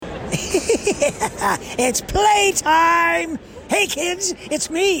It's playtime! Hey kids, it's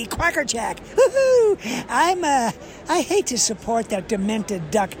me, Quacker Jack. Woohoo! I hate to support that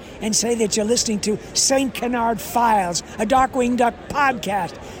demented duck and say that you're listening to St. Canard Files, a Darkwing Duck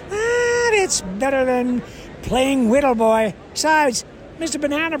podcast. But it's better than playing Whittle Boy. Besides, Mr.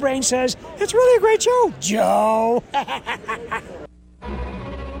 Banana Brain says it's really a great show, Joe.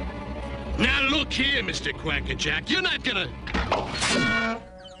 Now look here, Mr. Quacker Jack, you're not gonna...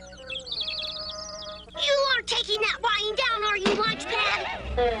 You aren't taking that lying down, are you, Launchpad?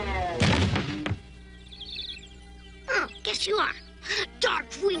 Oh, guess you are.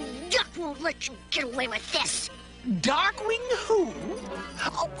 Darkwing Duck won't let you get away with this. Darkwing who?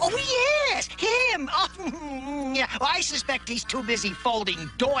 Oh, yes, him. Oh, yeah. Well, I suspect he's too busy folding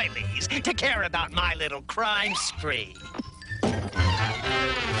doilies to care about my little crime spree.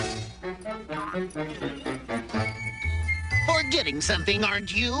 Forgetting something,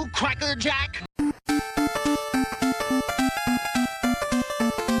 aren't you, Quacker Jack?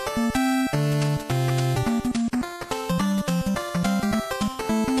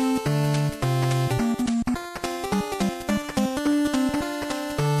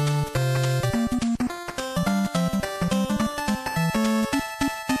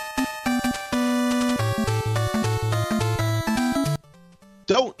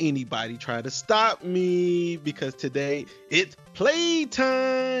 Don't anybody try to stop me, because today it's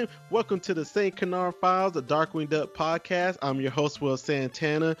playtime. Welcome to the St. Canard Files, a Darkwing Duck podcast. I'm your host, Will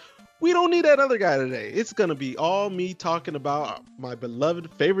Santana. We don't need that other guy today. It's going to be all me talking about my beloved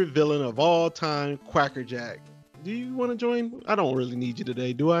favorite villain of all time, Quacker Jack. Do you want to join? I don't really need you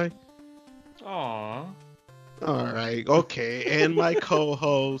today, do I? Aw. All right, okay. And my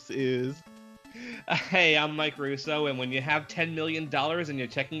co-host is... Hey, I'm Mike Russo, and when you have $10 million in your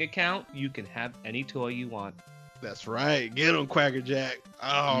checking account, you can have any toy you want. That's right. Get him, Quacker Jack.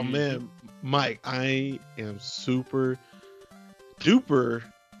 Oh, man. Mike, I am super duper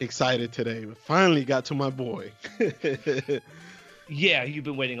excited today. We finally got to my boy. Yeah, you've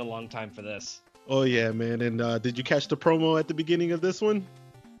been waiting a long time for this. Oh, yeah, man. And did you catch the promo at the beginning of this one?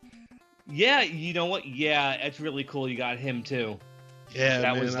 Yeah, you know what? Yeah, it's really cool you got him, too. Yeah,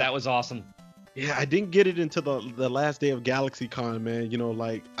 that was awesome. Yeah, I didn't get it until the last day of GalaxyCon, man. You know,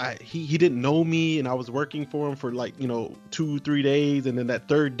 like he didn't know me, and I was working for him for 2-3 days, and then that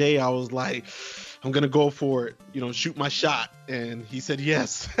third day I was like, I'm gonna go for it, shoot my shot, and he said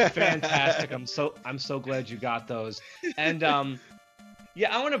yes. Fantastic! I'm so glad you got those. And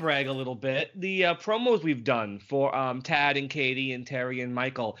yeah, I want to brag a little bit. The promos we've done for Tad and Katie and Terry and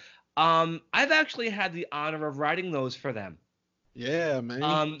Michael, I've actually had the honor of writing those for them. Yeah,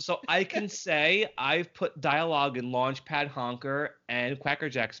 man. So I can say I've put dialogue in Launchpad Honker and Quacker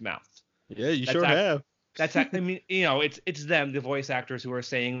Jack's mouth. Yeah, you sure have. I mean, it's them, the voice actors, who are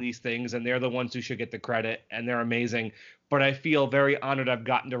saying these things, and they're the ones who should get the credit, and they're amazing. But I feel very honored I've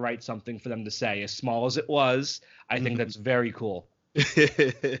gotten to write something for them to say. As small as it was, I think that's very cool.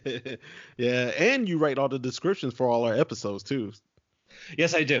 Yeah, and you write all the descriptions for all our episodes, too.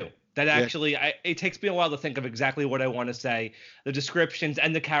 Yes, I do. That actually, it takes me a while to think of exactly what I want to say, the descriptions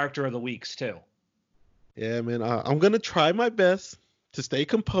and the character of the weeks too. Yeah, man, I'm gonna try my best to stay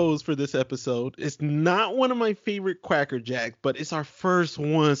composed for this episode. It's not one of my favorite Quacker Jack, but it's our first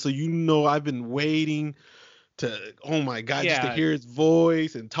one, so I've been waiting to, oh my God, just to hear his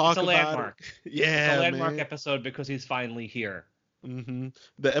voice and talk about landmark. It. Yeah, it's a landmark episode because he's finally here. Mm-hmm.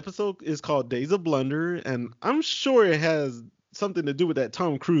 The episode is called Days of Blunder, and I'm sure it has something to do with that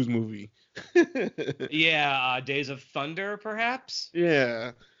Tom Cruise movie. Yeah, Days of Thunder, perhaps?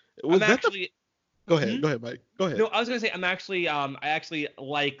 Yeah. Go ahead, Go ahead, Mike. Go ahead. No, I was gonna say I actually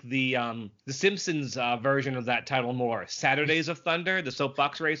like the Simpsons version of that title more. Saturdays of Thunder, the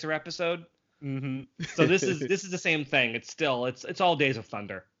soapbox racer episode. Mm-hmm. So this is the same thing. It's all Days of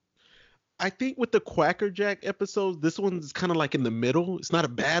Thunder. I think with the Quacker Jack episodes, this one's kind of like in the middle. It's not a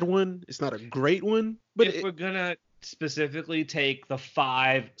bad one. It's not a great one. But if we're gonna specifically take the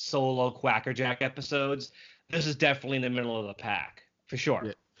 5 solo Quacker Jack episodes, this is definitely in the middle of the pack for sure.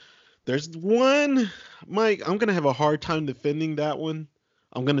 Yeah. There's one, Mike, I'm gonna have a hard time defending that one.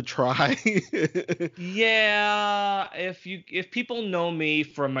 I'm gonna try. Yeah, if people know me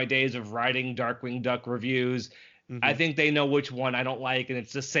from my days of writing Darkwing Duck reviews, I think they know which one I don't like, and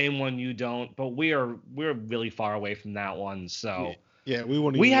it's the same one you don't. But we're really far away from that one, so yeah,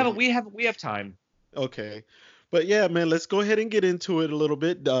 we have time. Okay. But yeah, man, let's go ahead and get into it a little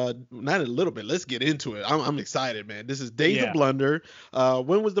bit. Not a little bit. Let's get into it. I'm excited, man. This is Days of Blunder.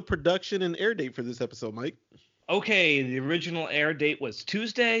 When was the production and air date for this episode, Mike? Okay, the original air date was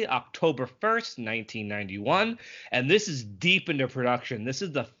Tuesday, October 1st, 1991. And this is deep into production. This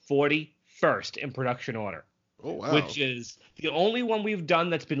is the first in production order. Oh, wow. Which is the only one we've done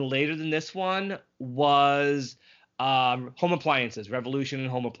that's been later than this one was Home Appliances, Revolution in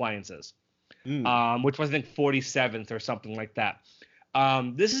Home Appliances, which was, I think, 47th or something like that.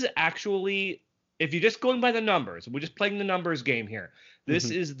 This is actually, if you're just going by the numbers, we're just playing the numbers game here. This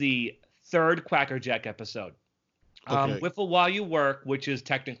is the third Quacker Jack episode. Whiffle While You Work, which is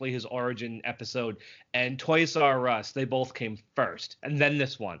technically his origin episode, and Toys R Us, they both came first, and then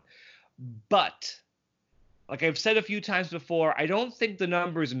this one. But, like I've said a few times before, I don't think the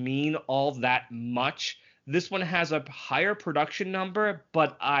numbers mean all that much. This one has a higher production number,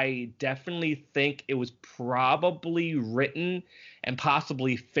 but I definitely think it was probably written and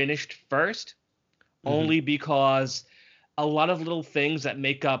possibly finished first, only because a lot of little things that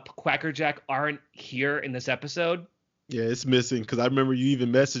make up Quacker Jack aren't here in this episode. Yeah, it's missing, because I remember you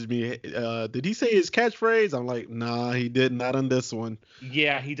even messaged me. Did he say his catchphrase? I'm like, nah, he did not on this one.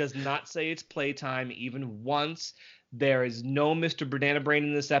 Yeah, he does not say it's playtime even once. There is no Mr. Banana Brain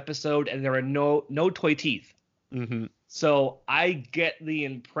in this episode, and there are no toy teeth. So I get the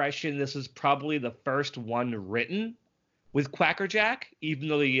impression this is probably the first one written with Quacker Jack, even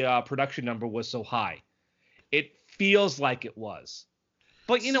though the production number was so high. It feels like it was.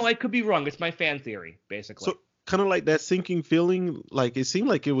 But, I could be wrong. It's my fan theory, basically. So kind of like that sinking feeling, like it seemed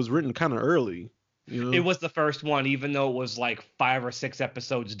like it was written kind of early. It was the first one, even though it was like 5 or 6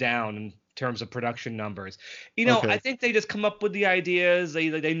 episodes down in terms of production numbers. I think they just come up with the ideas,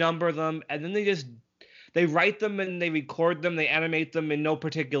 they number them, and then they write them and they record them, they animate them in no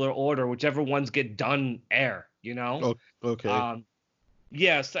particular order, whichever ones get done air, Oh, okay.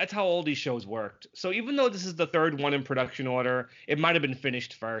 Yes, that's how all these shows worked. So even though this is the third one in production order, it might have been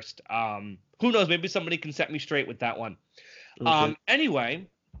finished first. Who knows? Maybe somebody can set me straight with that one. Okay. Anyway,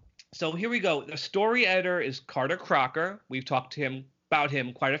 so here we go. The story editor is Carter Crocker. We've talked to about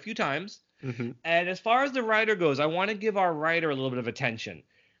him quite a few times. And as far as the writer goes, I want to give our writer a little bit of attention,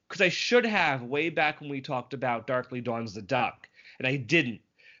 because I should have way back when we talked about Darkly Dawns the Duck, and I didn't,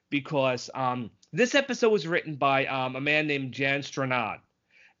 because this episode was written by a man named Jan Stranad,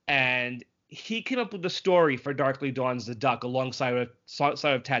 and he came up with the story for Darkly Dawns the Duck alongside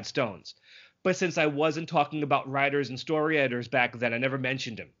of Tad Stones. But since I wasn't talking about writers and story editors back then, I never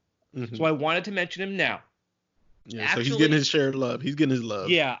mentioned him. So I wanted to mention him now. Yeah, actually, so he's getting his share of love. He's getting his love.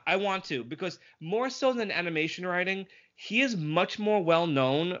 Yeah, I want to, because more so than animation writing, he is much more well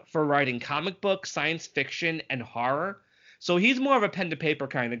known for writing comic books, science fiction, and horror. So he's more of a pen to paper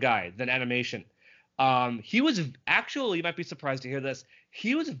kind of guy than animation. He was actually, you might be surprised to hear this,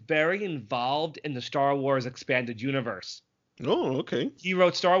 he was very involved in the Star Wars expanded universe. Oh, okay. He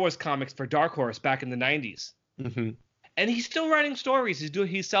wrote Star Wars comics for Dark Horse back in the 90s. And he's still writing stories.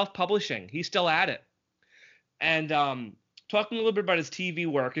 He's self-publishing. He's still at it. And talking a little bit about his TV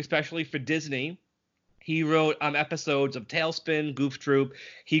work, especially for Disney, he wrote episodes of Tailspin, Goof Troop.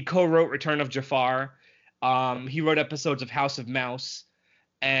 He co-wrote Return of Jafar. He wrote episodes of House of Mouse.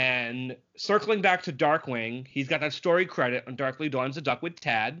 And circling back to Darkwing, he's got that story credit on Darkly Dawns the Duck with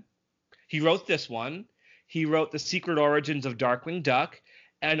Tad. He wrote this one. He wrote The Secret Origins of Darkwing Duck.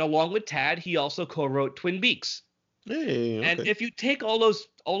 And along with Tad, he also co-wrote Twin Peaks. Hey, okay. And if you take all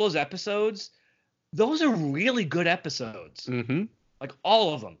those episodes, those are really good episodes. Like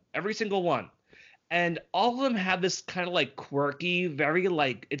all of them, every single one. And all of them have this kind of like quirky, very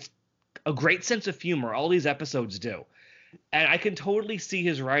like, it's a great sense of humor. All these episodes do. And I can totally see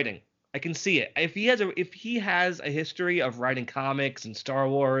his writing. I can see it. If he has a history of writing comics and Star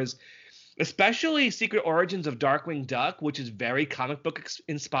Wars, especially Secret Origins of Darkwing Duck, which is very comic book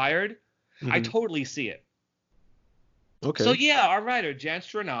inspired, I totally see it. Okay. So yeah, our writer, Jan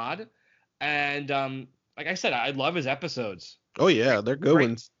Stranad, and like I said, I love his episodes. Oh yeah, they're good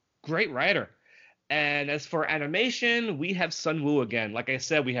ones. Great writer. And as for animation, we have Sun Woo again. Like I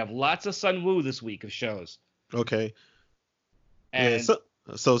said, we have lots of Sun Woo this week of shows. Okay. And yeah,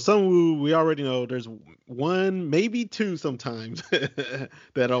 so Sun Woo, we already know there's one, maybe two sometimes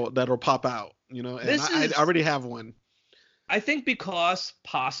that'll pop out, and I already have one. I think because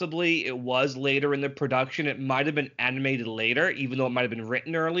possibly it was later in the production, it might have been animated later, even though it might have been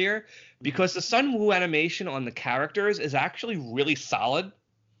written earlier, because the Sun Woo animation on the characters is actually really solid.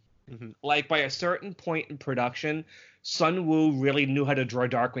 Like by a certain point in production, Sun Woo really knew how to draw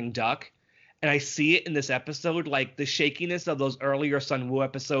Darkwing Duck. And I see it in this episode, like the shakiness of those earlier Sun Woo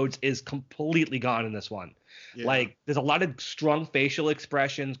episodes is completely gone in this one. Yeah. Like there's a lot of strong facial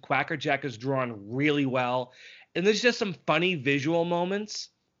expressions. Quacker Jack is drawn really well. And there's just some funny visual moments.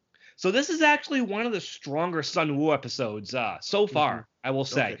 So this is actually one of the stronger Sun Woo episodes so far, I will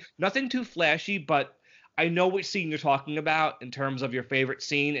say. Okay. Nothing too flashy, but I know which scene you're talking about in terms of your favorite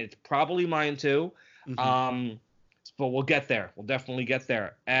scene. It's probably mine too. But we'll get there. We'll definitely get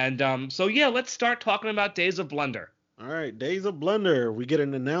there. And so yeah, let's start talking about Days of Blunder. All right, Days of Blunder. We get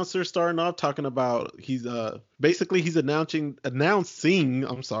an announcer starting off talking about he's basically he's announcing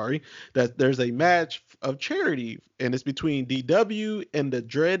that there's a match of charity and it's between DW and the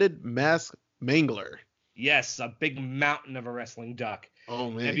dreaded Masked Mangler. Yes, a big mountain of a wrestling duck. Oh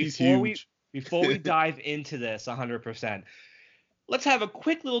man, and he's huge. Before we dive into this 100%, let's have a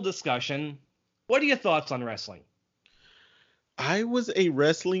quick little discussion. What are your thoughts on wrestling? I was a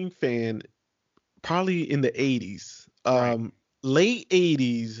wrestling fan probably in the 80s. Right. Late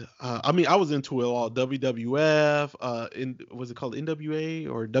 80s. I mean, I was into it all. WWF, was it called NWA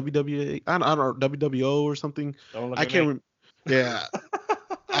or WWA? I don't know, WWO or something. I can't remember. Yeah.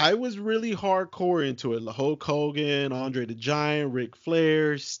 I was really hardcore into it. Hulk Hogan, Andre the Giant, Ric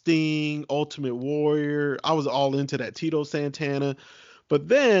Flair, Sting, Ultimate Warrior. I was all into that. Tito Santana. But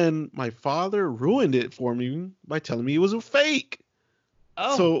then my father ruined it for me by telling me it was a fake.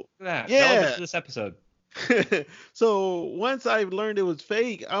 Oh, so, look at that. Yeah. Relevant to this episode. So once I learned it was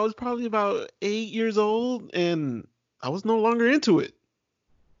fake, I was probably about 8 years old and I was no longer into it.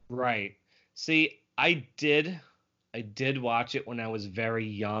 Right. See, I did watch it when I was very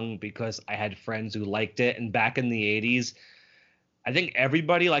young because I had friends who liked it. And back in the 80s, I think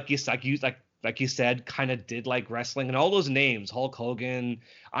everybody, like you said, kind of did like wrestling, and all those names, Hulk Hogan,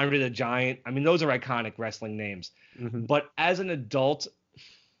 Andre the Giant. I mean, those are iconic wrestling names. But as an adult,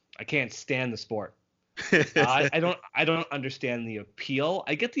 I can't stand the sport. I don't understand the appeal.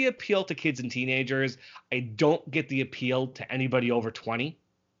 I get the appeal to kids and teenagers. I don't get the appeal to anybody over 20.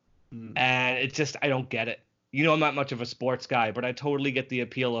 And it's just, I don't get it. You know, I'm not much of a sports guy, but I totally get the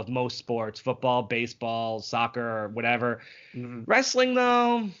appeal of most sports, football, baseball, soccer, or whatever. Wrestling,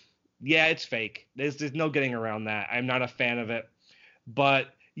 though, yeah, it's fake. There's no getting around that. I'm not a fan of it. But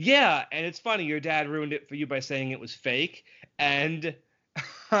yeah, and it's funny, your dad ruined it for you by saying it was fake, and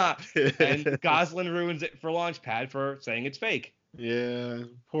Goslin ruins it for Launchpad for saying it's fake. Yeah,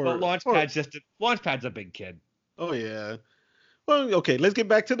 but Launchpad's a big kid. Oh yeah. Well, okay, let's get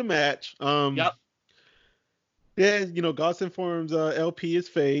back to the match. Yep. Yeah, you know, Goss informs LP is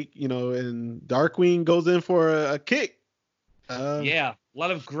fake, you know, and Darkwing goes in for a kick. Yeah, a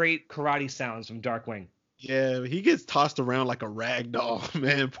lot of great karate sounds from Darkwing. Yeah, he gets tossed around like a rag doll,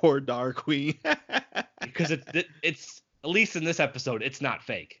 man. Poor Darkwing. Because it's at least in this episode, it's not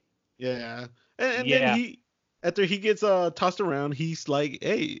fake. Yeah, and then after he gets tossed around, he's like,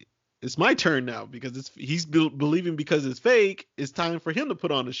 "Hey, it's my turn now," because he's believing because it's fake. It's time for him to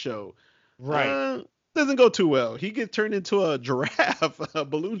put on a show. Right. Doesn't go too well. He gets turned into a giraffe, a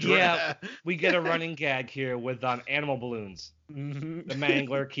balloon giraffe. Yeah, we get a running gag here with animal balloons. The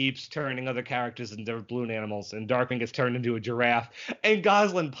Mangler keeps turning other characters into balloon animals, and Darkwing gets turned into a giraffe, and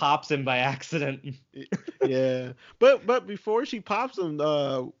Goslin pops him by accident. Yeah, but before she pops him,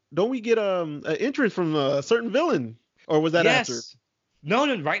 don't we get an entrance from a certain villain, or was that after?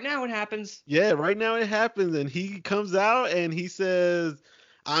 No, right now it happens. Yeah, right now it happens, and he comes out and he says,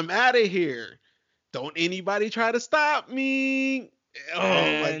 "I'm out of here. Don't anybody try to stop me."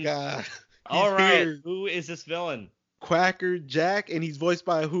 My God. All right. Who is this villain? Quacker Jack, and he's voiced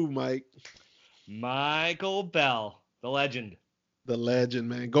by who, Mike? Michael Bell, the legend. The legend,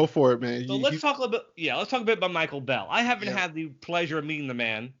 man. Go for it, man. So let's talk a bit. Yeah, let's talk a bit about Michael Bell. I haven't had the pleasure of meeting the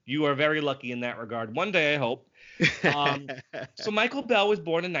man. You are very lucky in that regard. One day, I hope. So Michael Bell was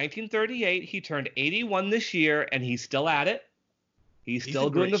born in 1938. He turned 81 this year, and he's still at it. He's still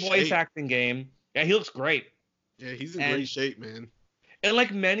doing the voice acting game. Yeah, he looks great. Yeah, he's in great shape, man. And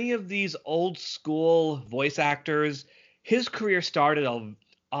like many of these old school voice actors, his career started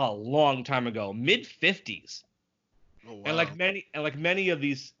a long time ago, mid 50s. Oh, wow. And like many of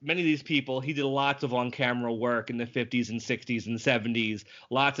these people, he did lots of on-camera work in the 50s and 60s and 70s,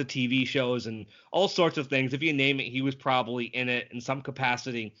 lots of TV shows and all sorts of things. If you name it, he was probably in it in some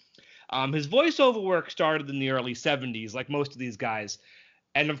capacity. His voiceover work started in the early 70s, like most of these guys.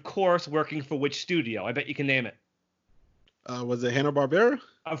 And of course, working for which studio? I bet you can name it. Was it Hanna-Barbera?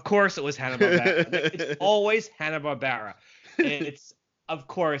 Of course it was Hanna-Barbera. It's always Hanna-Barbera. Of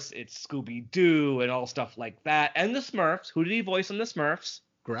course, it's Scooby-Doo and all stuff like that. And the Smurfs. Who did he voice on the Smurfs?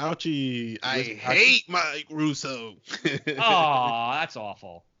 Grouchy. I hate Mike Russo. Oh, that's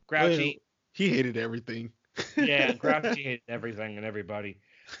awful. Grouchy. Well, he hated everything. Yeah, Grouchy hated everything and everybody.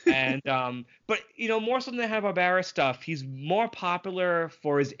 And but you know, more so than the Hanna-Barbera stuff, he's more popular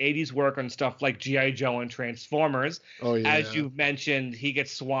for his 80s work on stuff like G.I. Joe and Transformers. Oh yeah. As you've mentioned, he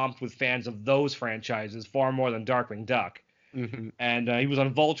gets swamped with fans of those franchises far more than Darkwing Duck. And he was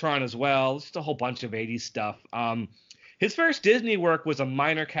on Voltron as well. Just a whole bunch of 80s stuff. His first Disney work was a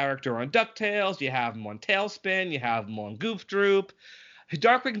minor character on DuckTales. You have him on Tailspin. You have him on Goof Troop.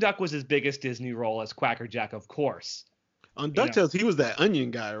 Darkwing Duck was his biggest Disney role as Quacker Jack, of course. On DuckTales, he was that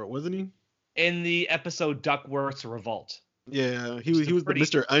onion guy, wasn't he? In the episode Duckworth's Revolt. Yeah, he was the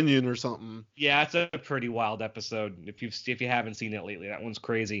Mr. Onion or something. Yeah, it's a pretty wild episode. If you haven't seen it lately, that one's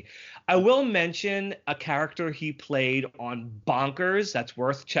crazy. I will mention a character he played on Bonkers that's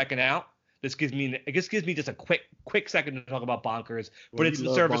worth checking out. This gives me just a quick second to talk about Bonkers, but it's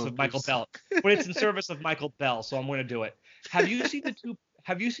in service of Michael Bell. But it's in service of Michael Bell, so I'm going to do it. Have you seen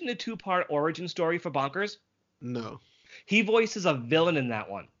the two-part origin story for Bonkers? No. He voices a villain in that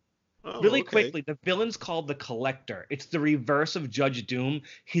one. Oh, really okay. quickly, the villain's called the Collector. It's the reverse of Judge Doom.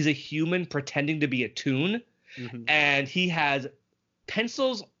 He's a human pretending to be a toon, and he has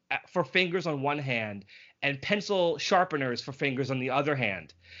pencils for fingers on one hand and pencil sharpeners for fingers on the other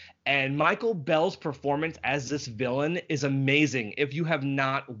hand. And Michael Bell's performance as this villain is amazing. If you have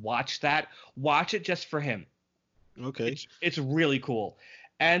not watched that, watch it just for him. Okay. It's really cool.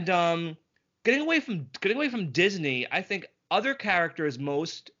 And getting away from Disney, I think other characters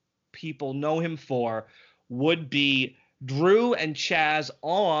most people know him for would be Drew and Chaz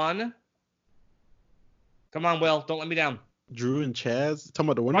on. Come on, Will, don't let me down. Drew and Chaz? Talking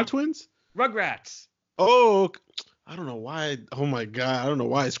about the Wonder Twins? Rugrats. Oh, I don't know why. Oh my God, I don't know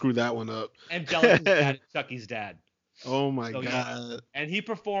why I screwed that one up. And Bellin's dad, Chucky's dad. Oh my God. Yeah. And he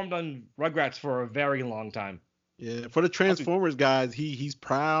performed on Rugrats for a very long time. Yeah, for the Transformers guys, he's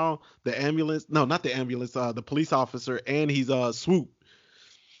Prowl, the ambulance. No, not the ambulance. The police officer, and he's Swoop.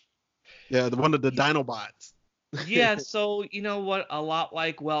 Yeah, one of the Dinobots. Yeah, so you know what? A lot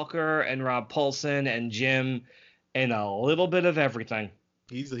like Welker and Rob Paulson and Jim, and a little bit of everything.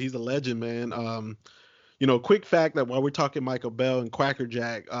 He's a legend, man. Quick fact that while we're talking Michael Bell and Quacker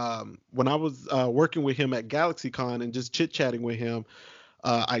Jack, when I was working with him at GalaxyCon and just chit chatting with him,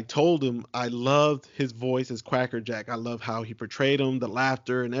 I told him I loved his voice as Quacker Jack. I love how he portrayed him, the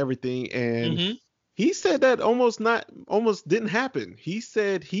laughter and everything, and. He said that almost didn't happen. He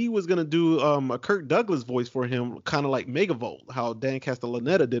said he was gonna do a Kirk Douglas voice for him, kind of like Megavolt, how Dan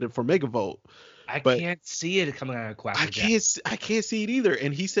Castellaneta did it for Megavolt. I can't see it coming out of Quacker Jack. I can't see it either.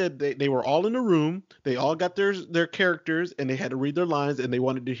 And he said they were all in the room. They all got their characters, and they had to read their lines, and they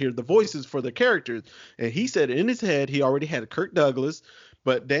wanted to hear the voices for their characters. And he said in his head he already had Kirk Douglas,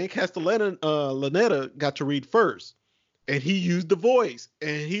 but Dan Castellaneta got to read first. And he used the voice,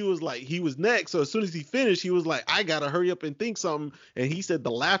 and he was next. So as soon as he finished, he was like, I gotta hurry up and think something. And he said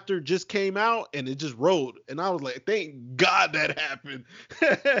the laughter just came out and it just rode. And I was like, thank God that happened.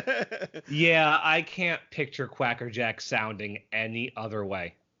 Yeah, I can't picture Quacker Jack sounding any other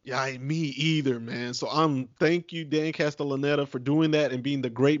way. Yeah, me either, man. So thank you, Dan Castellaneta, for doing that and being the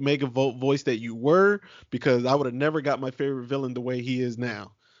great Megavolt voice that you were, because I would have never got my favorite villain the way he is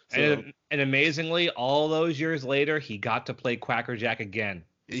now. So, and amazingly, all those years later, he got to play Quacker Jack again.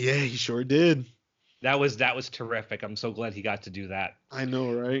 Yeah, he sure did. That was terrific. I'm so glad he got to do that. I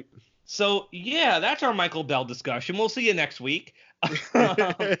know, right? So, yeah, that's our Michael Bell discussion. We'll see you next week.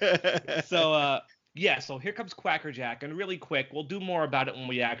 So here comes Quacker Jack. And really quick, we'll do more about it when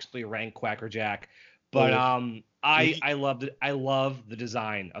we actually rank Quacker Jack. But I loved it. I love the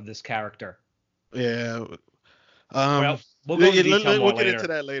design of this character. Yeah. We'll go into we'll get into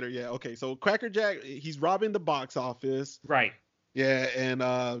that later. Yeah. Okay. So Quacker Jack, he's robbing the box office. Right. Yeah, and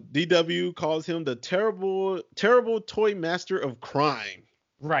DW calls him the terrible toy master of crime.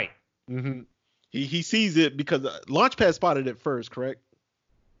 Right. Mm-hmm. He sees it because Launchpad spotted it first, correct?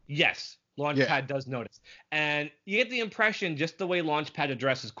 Yes. Launchpad does notice. And you get the impression, just the way Launchpad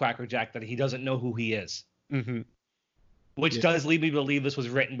addresses Quacker Jack, that he doesn't know who he is. Mm-hmm. Which does lead me to believe this was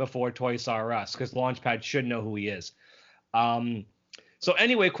written before Toys R Us, because Launchpad should know who he is. So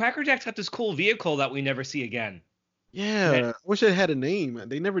anyway, Quacker Jack's got this cool vehicle that we never see again. Yeah, I wish it had a name.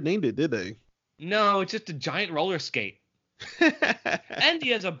 They never named it, did they? No, it's just a giant roller skate. And he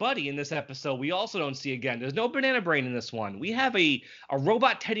has a buddy in this episode we also don't see again. There's no Banana Brain in this one. We have a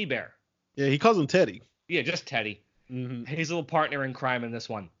robot teddy bear. Yeah, he calls him Teddy. Yeah, just Teddy. Mm-hmm. His little partner in crime in this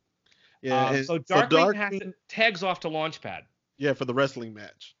one. Yeah. So Darkwing tags off to Launchpad. Yeah, for the wrestling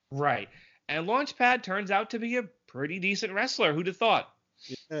match. Right. And Launchpad turns out to be a pretty decent wrestler. Who'd have thought?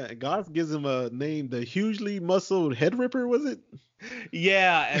 Yeah, Garth gives him a name, the hugely muscled head ripper, was it?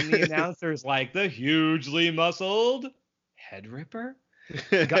 Yeah, and the announcer's like, the hugely muscled head ripper?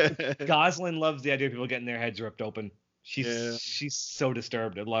 Goslin loves the idea of people getting their heads ripped open. She's so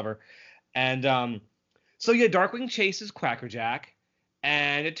disturbed. I love her. And Darkwing chases Quacker Jack,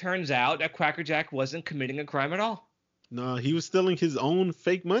 and it turns out that Quacker Jack wasn't committing a crime at all. No, he was stealing his own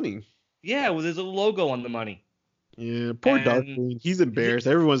fake money. Yeah, with his little logo on the money. Yeah, poor And Darkwing. He's embarrassed.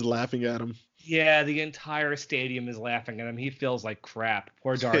 Everyone's laughing at him. yeah, the entire stadium is laughing at him. He feels like crap.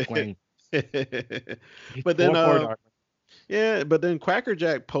 Poor Darkwing. But then, Poor Darkwing. yeah, but then Quacker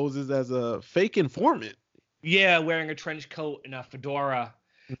Jack poses as a fake informant. Yeah, wearing a trench coat and a fedora.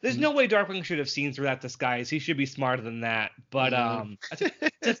 There's no way Darkwing should have seen through that disguise. He should be smarter than that. But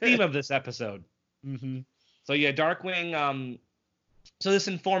it's a theme of this episode. Mm-hmm. So yeah, Darkwing. So this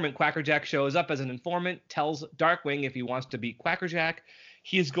informant, Quacker Jack, shows up as an informant, tells Darkwing if he wants to beat Quacker Jack,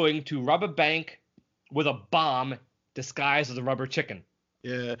 he is going to rob a bank with a bomb disguised as a rubber chicken.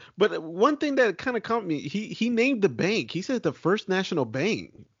 Yeah, but one thing that kind of caught me, he named the bank. He said the First National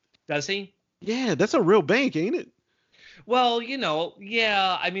Bank. Does he? Yeah, that's a real bank, ain't it? Well,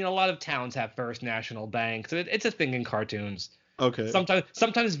 yeah. I mean, a lot of towns have First National Banks. It's a thing in cartoons. Okay.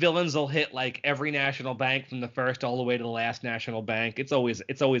 Sometimes villains will hit like every national bank from the first all the way to the last national bank. It's always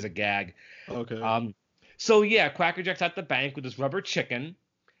a gag. Okay. So yeah, Quacker Jack's at the bank with his rubber chicken,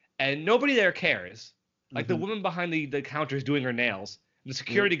 and nobody there cares. Like the woman behind the counter is doing her nails. The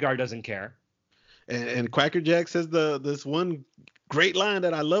security guard doesn't care. And Quacker Jack says this one great line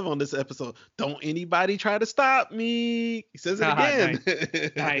that I love on this episode. Don't anybody try to stop me. He says it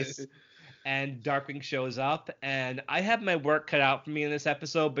again. Nice. And Darkwing shows up, and I have my work cut out for me in this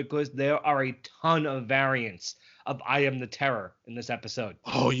episode because there are a ton of variants of I Am the Terror in this episode.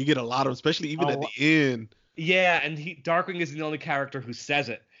 Oh, you get a lot of them, especially even at the end. Yeah, and Darkwing is the only character who says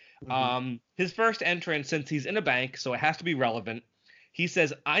it. His first entrance, since he's in a bank, so it has to be relevant, he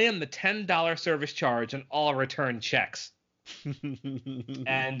says, I am the $10 service charge on all return checks.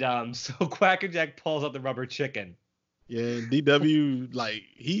 And so Quacker Jack pulls out the rubber chicken. Yeah, DW, like,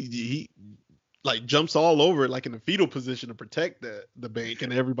 he like jumps all over it, like in a fetal position to protect the bank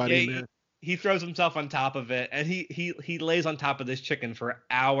and everybody in there. He throws himself on top of it, and he lays on top of this chicken for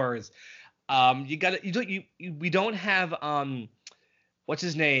hours. We don't have what's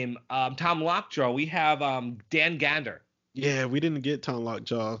his name? Tom Lockjaw. We have Dan Gander. Yeah, we didn't get Tom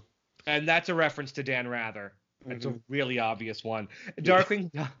Lockjaw. And that's a reference to Dan Rather. It's a really obvious one.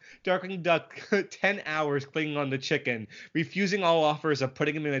 Darkwing ducked 10 hours clinging on the chicken, refusing all offers of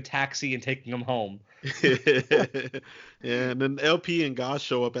putting him in a taxi and taking him home. Yeah, and then LP and Goss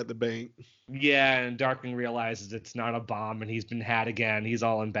show up at the bank. Yeah, and Darkwing realizes it's not a bomb, and he's been had again. He's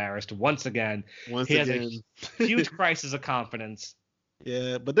all embarrassed once again. He has a huge crisis of confidence.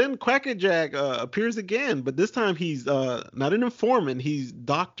 Yeah, but then Quacker Jack appears again, but this time he's not an informant. He's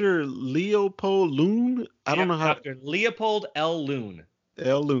Dr. Leopold Loon. I don't know how. Dr. Leopold L. Loon.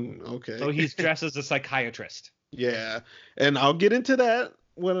 L. Loon, okay. So he's dressed as a psychiatrist. Yeah, and I'll get into that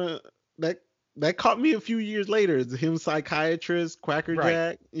when that caught me a few years later. It's him, psychiatrist, Quacker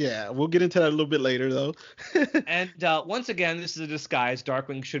Jack. Yeah, we'll get into that a little bit later, though. And once again, this is a disguise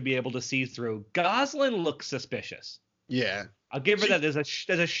Darkwing should be able to see through. Goslin looks suspicious. Yeah. I'll give her that. There's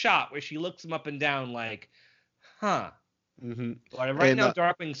a shot where she looks him up and down like, huh. Mm-hmm. But right now,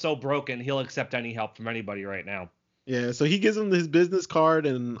 Darkwing's so broken, he'll accept any help from anybody right now. Yeah, so he gives him his business card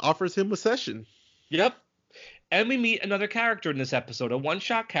and offers him a session. Yep. And we meet another character in this episode, a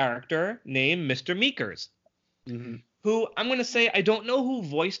one-shot character named Mr. Meekers, who I'm going to say I don't know who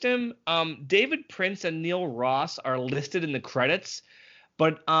voiced him. David Prince and Neil Ross are listed in the credits,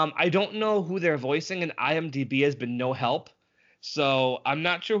 but I don't know who they're voicing, and IMDb has been no help. So I'm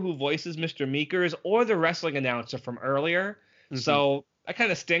not sure who voices Mr. Meekers or the wrestling announcer from earlier. So that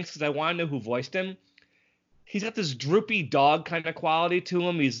kind of stinks because I want to know who voiced him. He's got this droopy dog kind of quality to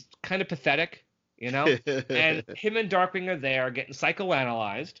him. He's kind of pathetic, And him and Darkwing are there getting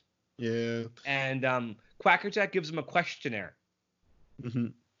psychoanalyzed. Yeah. And Quacker Jack gives him a questionnaire.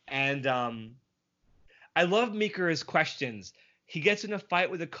 And I love Meeker's questions. He gets in a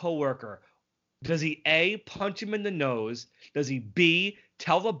fight with a coworker. Does he A, punch him in the nose? Does he B,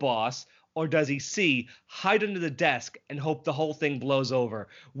 tell the boss? Or does he C, hide under the desk and hope the whole thing blows over?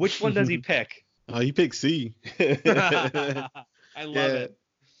 Which one does he pick? He picked C. I love it.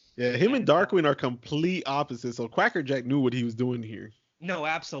 Yeah, him and Darkwing are complete opposites, so Quacker Jack knew what he was doing here. No,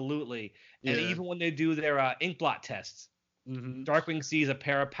 absolutely. And even when they do their ink blot tests, Darkwing sees a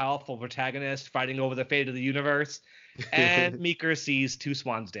pair of powerful protagonists fighting over the fate of the universe, and Meeker sees two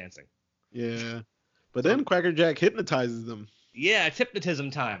swans dancing. Yeah. But then Quacker Jack hypnotizes them. Yeah, it's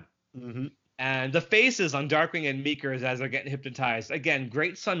hypnotism time. And the faces on Darkwing and Meeker as they're getting hypnotized. Again,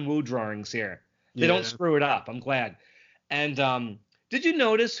 great Sun Wu drawings here. They don't screw it up. I'm glad. And did you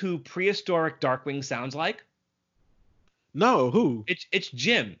notice who prehistoric Darkwing sounds like? No, who? It's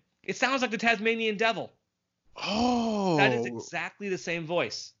Jim. It sounds like the Tasmanian Devil. Oh. That is exactly the same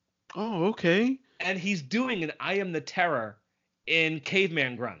voice. Oh, okay. And he's doing an I am the terror in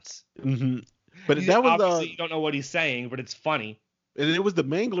caveman grunts. Hmm. But that was Obviously you don't know what he's saying, but it's funny. and it was the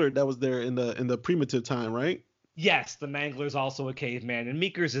Mangler that was there in the primitive time, right? Yes, the Mangler's also a caveman, and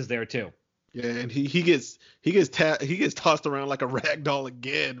Meekers is there too. Yeah, and he gets tossed around like a rag doll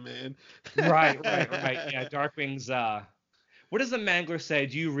again, man. Right. Yeah, Darkwing's what does the Mangler say?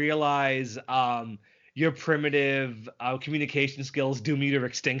 Do you realize your primitive communication skills doom you to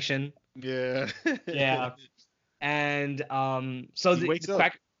extinction? Yeah. Yeah. And so He the wakes up.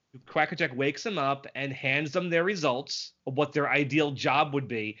 Quackerjack wakes them up and hands them their results of what their ideal job would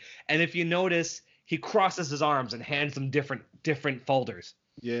be. And if you notice, he crosses his arms and hands them different folders.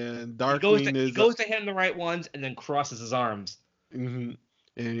 Yeah, and He goes to hand the right ones and then crosses his arms. hmm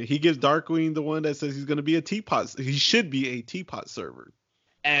And he gives Darkwing the one that says he's going to be a teapot. He should be a teapot server.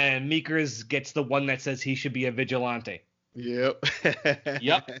 And Meekers gets the one that says he should be a vigilante. Yep.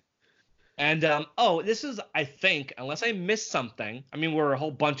 Yep. And this is, I think, unless I missed something, I mean, we're a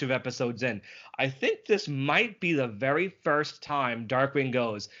whole bunch of episodes in. I think this might be the very first time Darkwing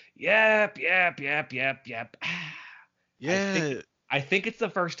goes, yep. Yeah. I think it's the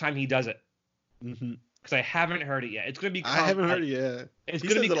first time he does it. Hmm. Because I haven't heard it yet. It's going to be. I haven't heard it yet. It's He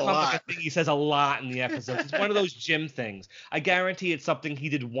going to says it a become like lot. a thing he says a lot in the episode. It's one of those Jim things. I guarantee it's something he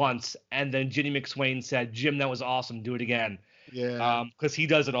did once, and then Ginny McSwain said, "Jim, that was awesome. Do it again." Yeah. Because he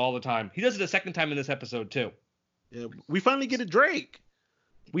does it all the time. He does it a second time in this episode too. Yeah. We finally get a Drake.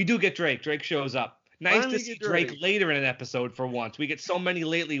 We do get Drake. Drake shows up. Nice Finally to see get Drake Drake. later in an episode for once. We get so many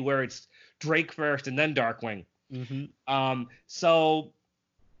lately where it's Drake first and then Darkwing. Hmm. So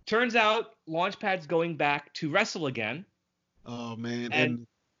turns out Launchpad's going back to wrestle again. Oh man. And- And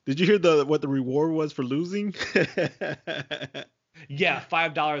did you hear what the reward was for losing? Yeah,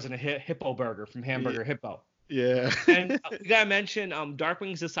 $5 and a hippo burger from Hamburger Hippo. Yeah. And we gotta mention,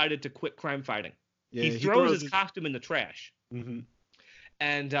 Darkwing's decided to quit crime fighting. Yeah, he throws his costume in the trash. Hmm.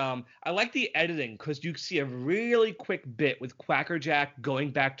 And I like the editing because you see a really quick bit with Quackerjack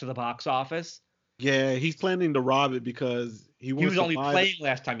going back to the box office. Yeah, he's planning to rob it because he He was to only buy playing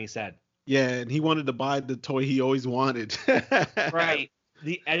last time, he said. Yeah, and he wanted to buy the toy he always wanted. Right.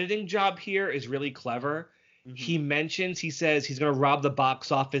 The editing job here is really clever. Mhm. He says he's going to rob the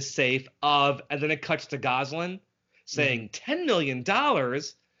box office safe of, and then it cuts to Goslin saying $10 million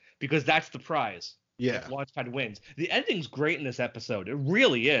because that's the prize. Yeah. If Launchpad wins. The editing's great in this episode. It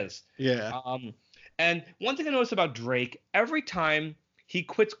really is. Yeah. And one thing I noticed about Drake, every time he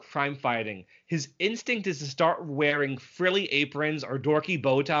quits crime fighting, his instinct is to start wearing frilly aprons or dorky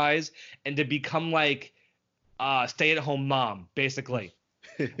bow ties and to become like stay-at-home mom, basically.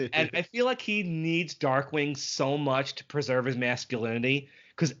 And I feel like he needs Darkwing so much to preserve his masculinity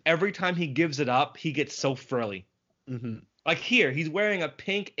because every time he gives it up, he gets so frilly. Hmm. Like here, he's wearing a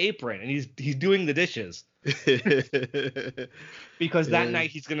pink apron and he's doing the dishes because that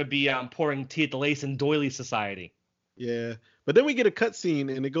night he's going to be pouring tea at the Lace and Doily Society. Yeah. But then we get a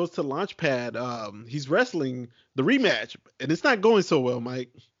cutscene and it goes to Launchpad. He's wrestling the rematch and it's not going so well, Mike.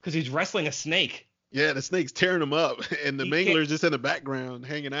 Because he's wrestling a snake. Yeah, the snake's tearing him up and the He Mangler's just in the background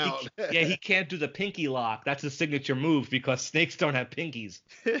hanging out. He can't do the pinky lock. That's his signature move because snakes don't have pinkies.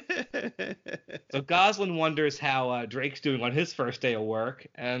 So Goslin wonders how Drake's doing on his first day of work.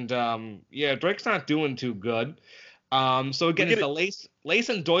 And Drake's not doing too good. So again, it's the Lace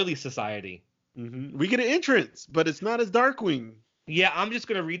and Doily Society. Mm-hmm. We get an entrance, but it's not as Darkwing. Yeah, I'm just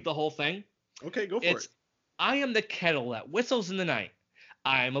going to read the whole thing. Okay, go for it. I am the kettle that whistles in the night.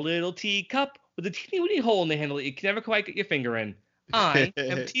 I am a little teacup with a teeny-weeny hole in the handle that you can never quite get your finger in. I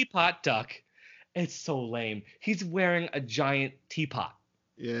am Teapot Duck. It's so lame. He's wearing a giant teapot.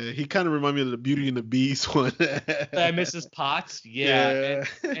 Yeah, he kind of reminded me of the Beauty and the Beast one. Mrs. Potts? Yeah.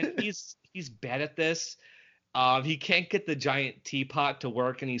 And he's bad at this. He can't get the giant teapot to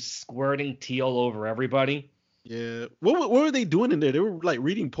work, and he's squirting tea all over everybody. Yeah. What were they doing in there? They were like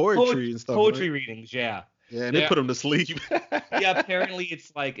reading poetry and stuff. Poetry right? readings, yeah. Yeah, and they put him to sleep. Yeah, apparently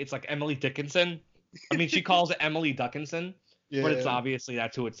it's like Emily Dickinson. I mean, she calls it Emily Duckinson, but it's obviously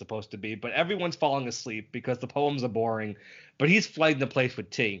that's who it's supposed to be. But everyone's falling asleep because the poems are boring. But he's flooding the place with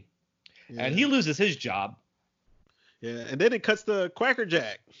tea, and he loses his job. Yeah, and then it cuts to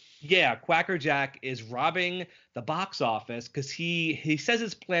Quackerjack. Yeah, Quackerjack is robbing the box office because he says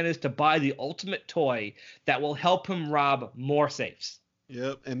his plan is to buy the ultimate toy that will help him rob more safes.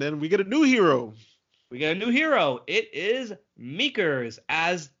 Yep, and then we get a new hero. We got a new hero. It is Meekers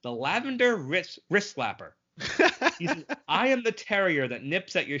as the Lavender Wrist Slapper. I am the terrier that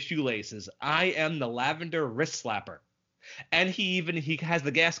nips at your shoelaces. I am the Lavender Wrist Slapper. And he has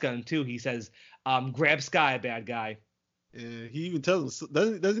the gas gun too. He says, grab Sky, bad guy. Yeah, he even tells him,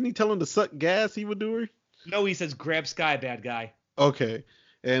 doesn't he tell him to suck gas? He would do her. No, he says grab Sky, bad guy. Okay.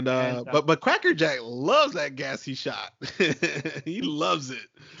 And And but Cracker Jack loves that gas he shot. He loves it.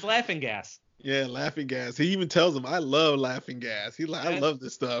 it's laughing gas. Yeah, laughing gas. He even tells him, "I love laughing gas." He's like, "I love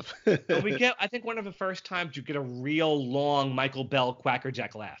this stuff." And we get, I think, one of the first times you get a real long Michael Bell Quacker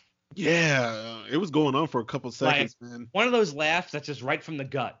Jack laugh. Yeah, it was going on for a couple seconds, man. One of those laughs that's just right from the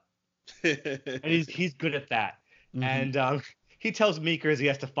gut. And he's good at that. Mhm. And he tells Meekers he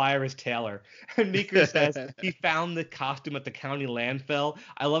has to fire his tailor. And Meekers says he found the costume at the county landfill.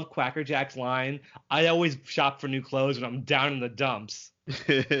 I love Quacker Jack's line. I always shop for new clothes when I'm down in the dumps.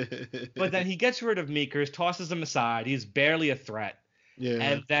 But then he gets rid of Meekers, tosses him aside. He's barely a threat.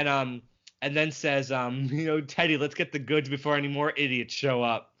 Yeah. And then says, Teddy, let's get the goods before any more idiots show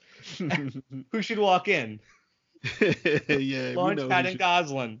up. Who should walk in? Yeah. Launchpad and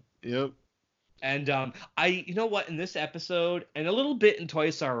Goslin. Yep. And you know what? In this episode, and a little bit in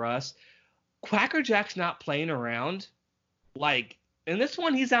Toys R Us, Quacker Jack's not playing around. Like, in this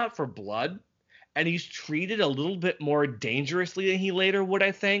one, he's out for blood, and he's treated a little bit more dangerously than he later would,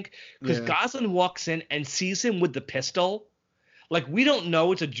 I think. Because Goslin walks in and sees him with the pistol. Like, we don't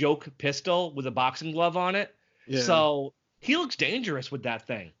know it's a joke pistol with a boxing glove on it. Yeah. So he looks dangerous with that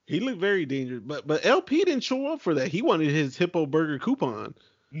thing. He looked very dangerous. But LP didn't show up for that. He wanted his Hippo Burger coupon.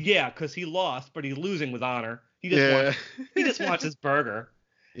 Yeah, because he lost, but he's losing with honor. He just wants his burger.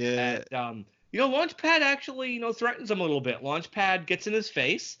 Yeah. And, Launchpad actually, threatens him a little bit. Launchpad gets in his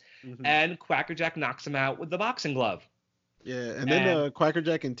face, and Quacker Jack knocks him out with the boxing glove. Yeah, and then Quacker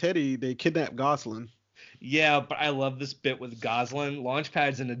Jack and Teddy, they kidnap Goslin. Yeah, but I love this bit with Goslin.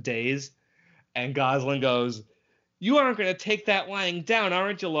 Launchpad's in a daze, and Goslin goes, "You aren't going to take that lying down,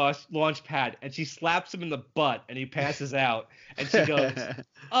 aren't you, Launchpad?" And she slaps him in the butt, and he passes out. And she goes,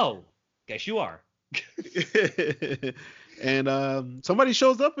 "Oh, guess you are." And somebody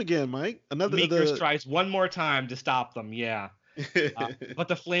shows up again, Mike. Meekers tries one more time to stop them, yeah. But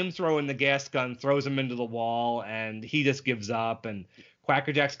the flamethrower and the gas gun throws him into the wall, and he just gives up. And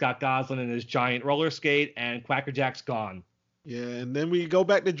Quacker Jack's got Goslin in his giant roller skate, and Quacker Jack's gone. Yeah, and then we go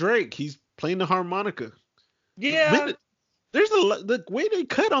back to Drake. He's playing the harmonica. Yeah. There's the way they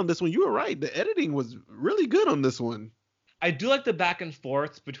cut on this one. You were right. The editing was really good on this one. I do like the back and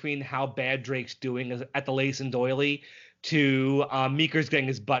forth between how bad Drake's doing at the Lace and Doily to Meekers getting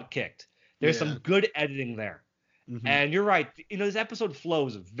his butt kicked. There's some good editing there. Mm-hmm. And you're right. This episode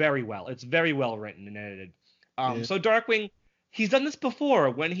flows very well. It's very well written and edited. So Darkwing, he's done this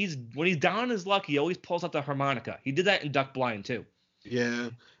before. When he's down on his luck, he always pulls out the harmonica. He did that in Duck Blind too. Yeah.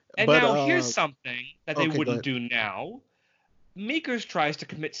 And now here's something that they wouldn't do now. Meekers tries to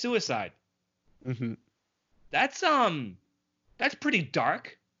commit suicide. Mm-hmm. That's pretty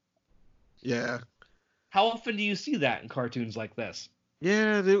dark. Yeah. How often do you see that in cartoons like this?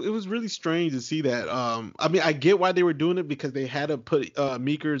 Yeah, it was really strange to see that. I mean, I get why they were doing it because they had to put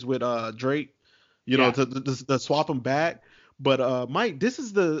Meekers with Drake, to swap them back. But Mike, this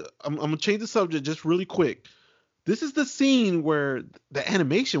is I'm gonna change the subject just really quick. This is the scene where the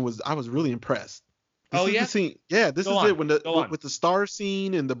animation I was really impressed. This is the scene. Yeah, this is it when with the star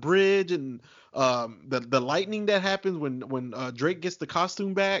scene and the bridge and the lightning that happens when Drake gets the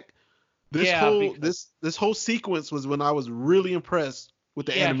costume back. This whole sequence was when I was really impressed with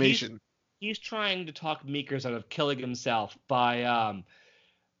the animation. He's trying to talk Meekers out of killing himself by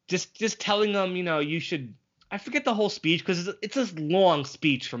just telling them, you should. I forget the whole speech because it's this long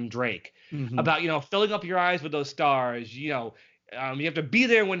speech from Drake about filling up your eyes with those stars. You have to be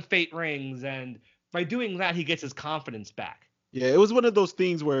there when fate rings, and by doing that, he gets his confidence back. Yeah, it was one of those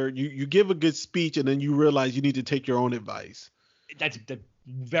things where you give a good speech and then you realize you need to take your own advice. That's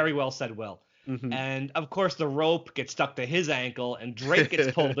very well said, Will. Mm-hmm. And of course, the rope gets stuck to his ankle, and Drake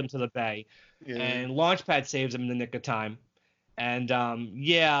gets pulled into the bay, and Launchpad saves him in the nick of time. And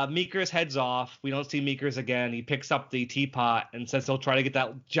Meekers heads off. We don't see Meekers again. He picks up the teapot and says he'll try to get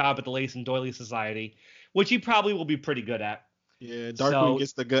that job at the Lace and Doily Society, which he probably will be pretty good at. Yeah, Darkwing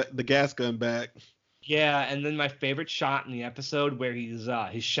gets the gas gun back. Yeah, and then my favorite shot in the episode where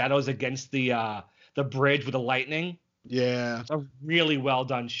his shadow's against the bridge with the lightning. Yeah. It's a really well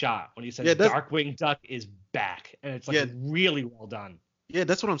done shot when he says Darkwing Duck is back, and it's really well done. Yeah,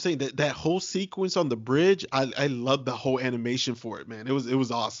 that's what I'm saying. That whole sequence on the bridge, I love the whole animation for it, man. It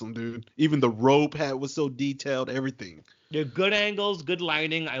was awesome, dude. Even the rope was so detailed, everything. Yeah, good angles, good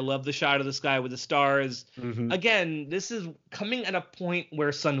lighting. I love the shot of the sky with the stars. Mm-hmm. Again, this is coming at a point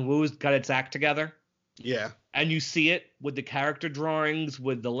where Sun Wu's got its act together. Yeah. And you see it with the character drawings,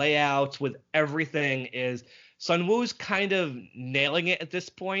 with the layouts, with everything. Sun Wu's kind of nailing it at this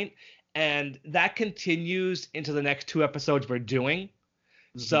point. and that continues into the next 2 episodes we're doing.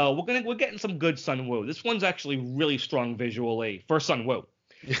 Mm-hmm. So we're getting some good Sun Wu. This one's actually really strong visually for Sun Wu.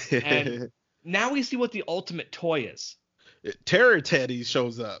 And now we see what the ultimate toy is. Terror Teddy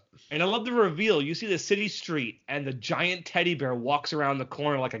shows up. And I love the reveal. You see the city street, and the giant teddy bear walks around the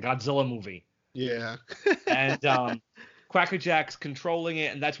corner like a Godzilla movie. Yeah. And Quacker Jack's controlling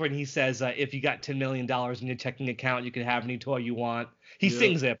it, and that's when he says, if you got $10 million in your checking account, you can have any toy you want. He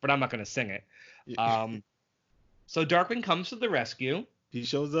sings it, but I'm not going to sing it. So Darkwing comes to the rescue. He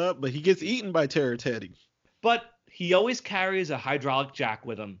shows up, but he gets eaten by Terror Teddy. But he always carries a hydraulic jack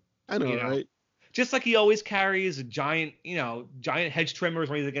with him. I know, right? Just like he always carries a giant hedge trimmers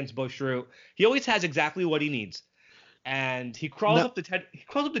when he's against bush root. He always has exactly what he needs. And he crawls up the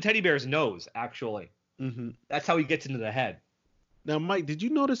teddy bear's nose, actually. Mm-hmm. That's how he gets into the head. Now, Mike, did you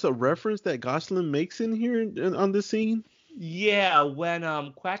notice a reference that Gosling makes in here on this scene? Yeah, when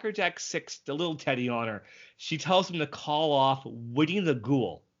Quacker Jack sicks the little teddy on her, she tells him to call off Winnie the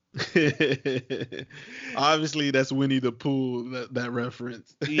Ghoul. Obviously, that's Winnie the Pooh, that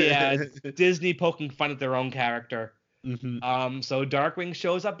reference. Yeah, Disney poking fun at their own character. Mm-hmm. So Darkwing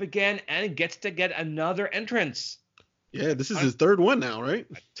shows up again and gets to get another entrance. Yeah, this is his third one now, right?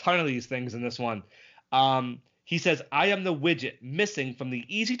 A ton of these things in this one. He says, I am the widget missing from the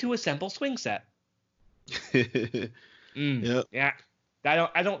easy-to-assemble swing set. Yep. Yeah.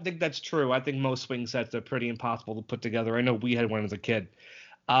 I don't think that's true. I think most swing sets are pretty impossible to put together. I know we had one as a kid.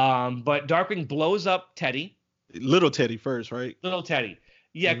 But Darkwing blows up Teddy. Little Teddy first, right? Little Teddy.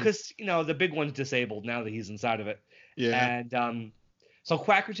 Yeah, because, the big one's disabled now that he's inside of it. Yeah. And so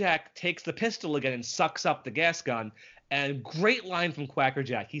Quacker Jack takes the pistol again and sucks up the gas gun. And great line from Quacker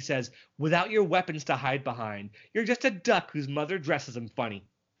Jack. He says, without your weapons to hide behind, you're just a duck whose mother dresses him funny.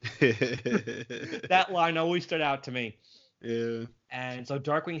 That line always stood out to me. Yeah. And so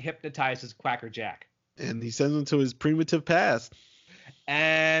Darkwing hypnotizes Quacker Jack. And he sends him to his primitive past.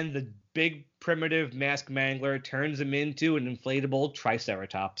 And the big primitive mask mangler turns him into an inflatable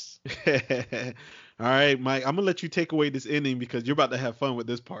triceratops. All right, Mike, I'm going to let you take away this ending because you're about to have fun with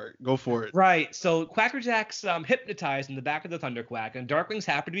this part. Go for it. Right. So Quacker Jack's hypnotized in the back of the Thunderquack, and Darkwing's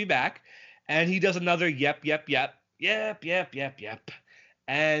happy to be back. And he does another yep.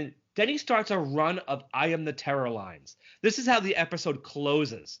 And then he starts a run of I Am the Terror lines. This is how the episode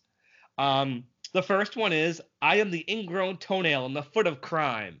closes. The first one is, I am the ingrown toenail in the foot of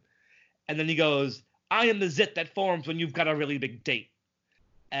crime. And then he goes, I am the zit that forms when you've got a really big date.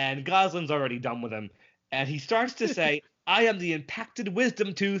 And Gosling's already done with him. And he starts to say, I am the impacted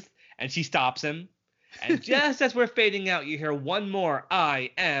wisdom tooth. And she stops him. And just as we're fading out, you hear one more,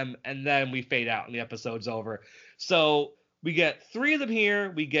 I am, and then we fade out and the episode's over. So we get 3 of them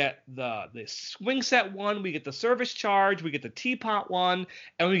here. We get the swing set one. We get the service charge. We get the teapot one.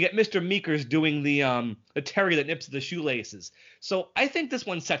 And we get Mr. Meekers doing the Terry that nips the shoelaces. So I think this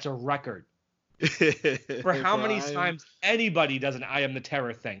one sets a record for how many times anybody does an I Am the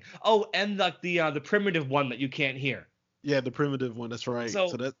Terror thing. Oh, and the primitive one that you can't hear. Yeah, the primitive one. That's right. So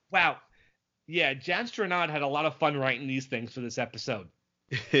that's... Wow. Yeah, Jan Stranad had a lot of fun writing these things for this episode.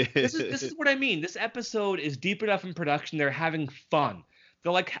 This is what I mean. This episode is deep enough in production. They're having fun.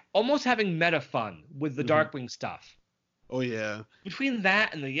 They're like almost having meta fun with the Darkwing stuff. Oh, yeah. Between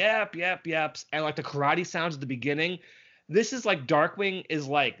that and the yaps, and like the karate sounds at the beginning, this is like Darkwing is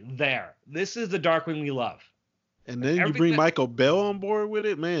like there. This is the Darkwing we love. And then you bring Michael Bell on board with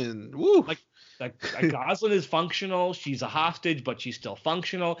it, man. Woo! Like Goslin is functional. She's a hostage, but she's still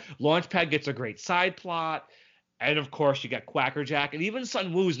functional. Launchpad gets a great side plot. And, of course, you got Quacker Jack. And even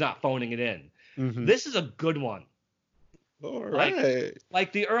Sun Wu's not phoning it in. Mm-hmm. This is a good one. All right.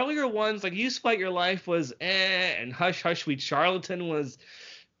 Like the earlier ones, like You Spite Your Life was and Hush Hush Sweet Charlatan was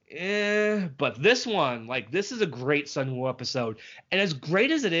but this one, this is a great Sun Wu episode. And as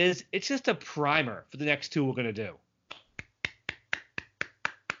great as it is, it's just a primer for the next 2 we're going to do.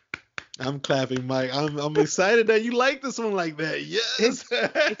 I'm clapping, Mike. I'm excited that you like this one like that. Yes.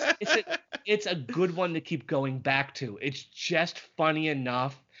 It's a good one to keep going back to. It's just funny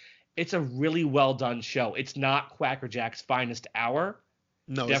enough. It's a really well done show. It's not Quacker Jack's finest hour.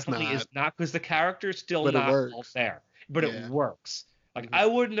 No, definitely it's not. Is not, because the character's still not all there. But it works. I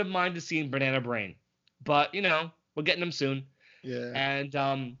wouldn't have minded seeing Banana Brain, but we're getting them soon. Yeah.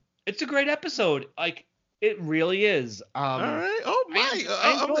 And it's a great episode. It really is. All right. Oh, Mike.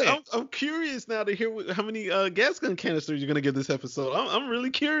 I'm curious now to hear how many gas gun canisters you're gonna give this episode. I'm really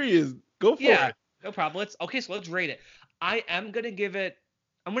curious. Go for it. Yeah, no problem. Let's rate it. I'm gonna give it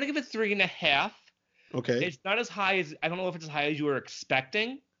 3.5. Okay. It's not as high as, I don't know if it's as high as you were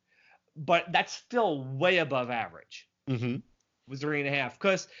expecting, but that's still way above average. Mm-hmm. With 3.5,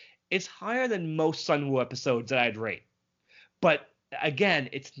 because It's higher than most Sunwoo episodes that I'd rate. But again,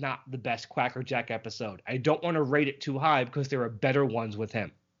 it's not the best Quacker Jack episode. I don't want to rate it too high because there are better ones with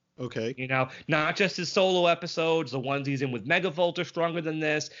him. Okay. You know, not just his solo episodes, the ones he's in with Megavolt are stronger than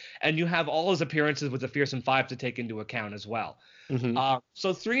this, and you have all his appearances with the Fearsome Five to take into account as well.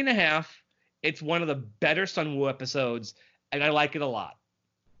 So 3.5. It's one of the better Sunwoo episodes, and I like it a lot.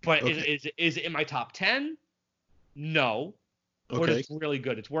 But is it in my top 10? No. But it's really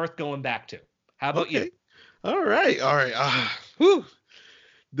good. It's worth going back to. How about you? All right. Whew.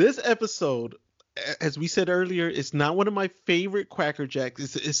 This episode, as we said earlier, it's not one of my favorite Quacker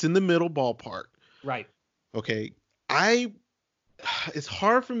Jacks. It's in the middle ballpark. Right. Okay. It's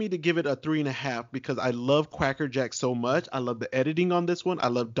hard for me to give it a 3.5 because I love Quacker Jack so much. I love the editing on this one. I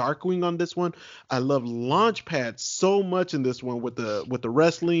love Darkwing on this one. I love Launchpad so much in this one with the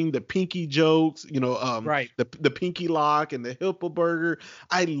wrestling, the pinky jokes, right. The pinky lock and the Hippo Burger.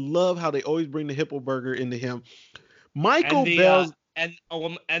 I love how they always bring the Hippo Burger into him. Michael Bell's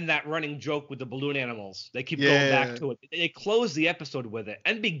and that running joke with the balloon animals. They keep going back to it. They close the episode with it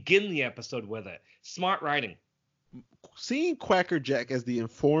and begin the episode with it. Smart writing. Seeing Quacker Jack as the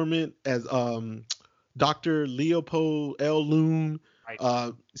informant, as Dr. Leopold L. Loon,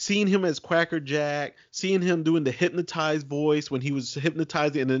 right. Seeing him as Quacker Jack, seeing him doing the hypnotized voice when he was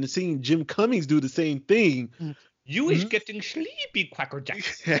hypnotizing, and then seeing Jim Cummings do the same thing. You is getting sleepy, Quacker Jack.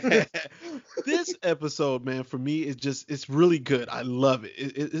 This episode, man, for me, it's really good. I love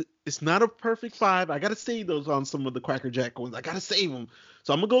it. It's not a perfect 5. I got to save those on some of the Quacker Jack ones. I got to save them.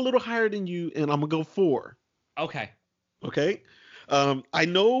 So I'm going to go a little higher than you, and I'm going to go 4. Okay. I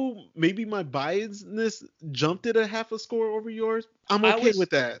know maybe my biasness jumped it a half a score over yours. I'm okay with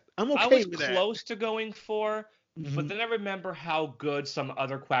that. I was close to going 4, but then I remember how good some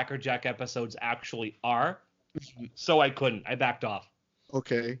other Quacker Jack episodes actually are. So I couldn't. I backed off.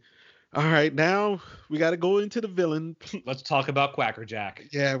 Okay. All right. Now we got to go into the villain. Let's talk about Quacker Jack.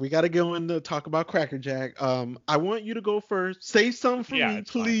 Yeah, we got to go in to talk about Quacker Jack. I want you to go first. Save some for me,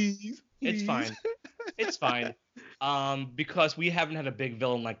 please. It's fine. It's fine. Because we haven't had a big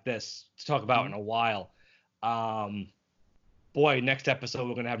villain like this to talk about in a while. Boy, next episode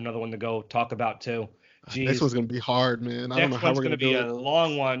we're gonna have another one to go talk about too. Jeez. Next one's gonna be hard, man. I don't know how we're gonna do it. Next one's gonna be a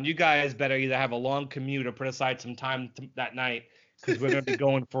long one. You guys better either have a long commute or put aside some time that night because we're gonna be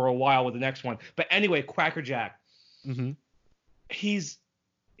going for a while with the next one. But anyway, Quacker Jack. He's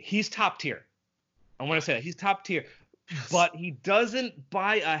top tier. I want to say that he's top tier, but he doesn't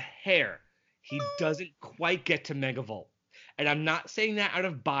by a hair. He doesn't quite get to Megavolt. And I'm not saying that out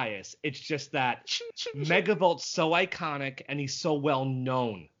of bias. It's just that Megavolt's so iconic and he's so well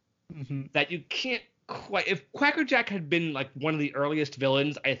known that you can't quite. If Quacker Jack had been like one of the earliest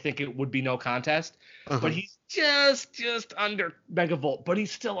villains, I think it would be no contest. But he's just under Megavolt. But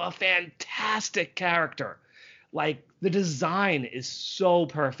he's still a fantastic character. Like, the design is so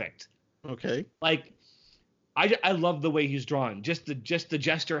perfect. Okay. Like, I love the way he's drawn. Just the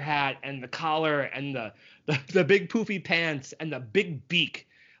jester hat and the collar and the big poofy pants and the big beak.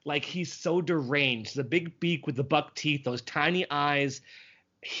 Like, he's so deranged. The big beak with the buck teeth, those tiny eyes.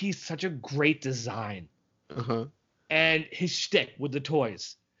 He's such a great design. And his shtick with the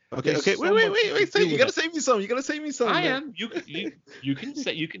toys. Okay. Wait. You gotta save me some. I am. You can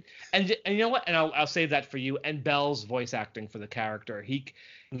say you can. And you know what? And I'll save that for you. And Bell's voice acting for the character.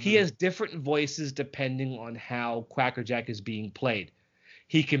 He has different voices depending on how Quacker Jack is being played.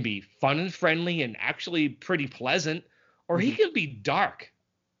 He can be fun and friendly and actually pretty pleasant, or he can be dark.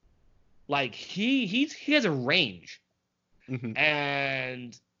 Like he has a range.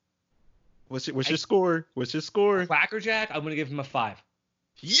 And what's your score? Quacker Jack, I'm gonna give him a 5.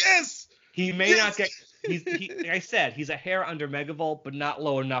 Yes. He may not get. Like I said, he's a hair under Megavolt, but not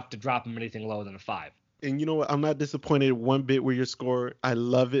low enough to drop him anything lower than a 5. And you know what? I'm not disappointed one bit with your score. I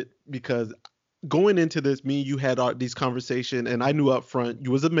love it because going into this, me and you had these conversations, and I knew up front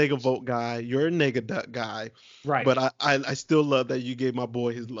you was a Megavolt guy, you're a Negaduck guy, right? But I still love that you gave my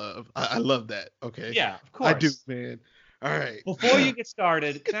boy his love. I love that. Okay. Yeah, of course. I do, man. All right. Before you get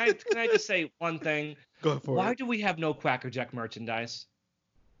started, can I just say one thing? Go for it. Why do we have no Quacker Jack merchandise?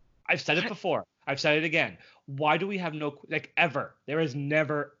 I've said it before. I've said it again. Why do we have no, like, ever? There has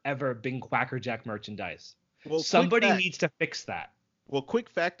never, ever been Quacker Jack merchandise. Well, somebody needs to fix that. Well, quick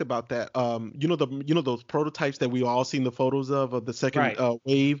fact about that. You know those prototypes that we all seen the photos of the second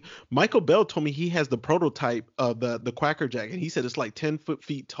wave. Michael Bell told me he has the prototype of the Quacker Jack, and he said it's like 10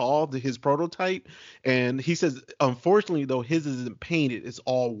 feet tall, his prototype. And he says, unfortunately, though, his isn't painted; it's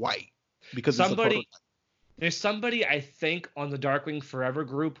all white because it's a prototype. There's somebody, I think, on the Darkwing Forever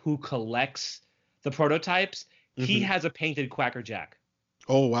group who collects the prototypes. He has a painted Quacker Jack.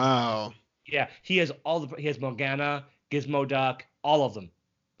 Oh wow. Yeah, he has he has Morgana, Gizmo Duck, all of them.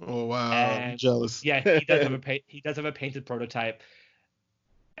 Oh wow. I'm And jealous. yeah, he does have a painted prototype.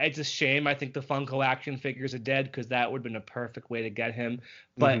 It's a shame. I think the Funko action figures are dead because that would have been a perfect way to get him.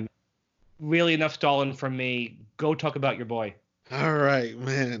 But Mhm. really, enough stalling from me. Go talk about your boy. All right,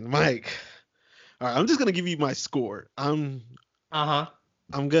 man, Mike. All right, I'm just gonna give you my score. Uh huh.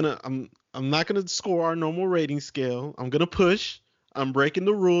 I'm not gonna score our normal rating scale. I'm gonna push. I'm breaking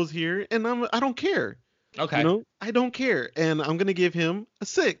the rules here, and I don't care. You Okay. know, I don't care, and I'm gonna give him a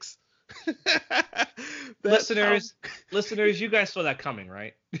 6. That's how. Listeners, you guys saw that coming,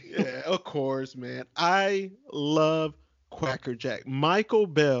 right? Yeah, of course, man. I love Quacker Jack. Michael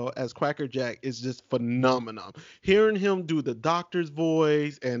Bell as Quacker Jack is just phenomenal. Hearing him do the doctor's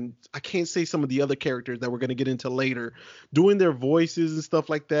voice, and I can't say some of the other characters that we're going to get into later, doing their voices and stuff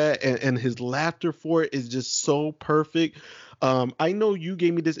like that, and his laughter for it is just so perfect. I know you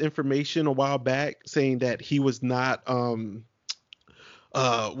gave me this information a while back saying that he was not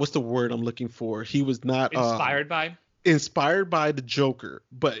what's the word I'm looking for? He was not Inspired by. inspired by the Joker,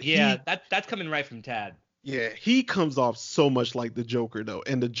 but Yeah, that's coming right from Tad. yeah, he comes off so much like the Joker though,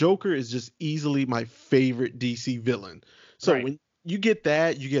 and the Joker is just easily my favorite DC villain. So Right. when you get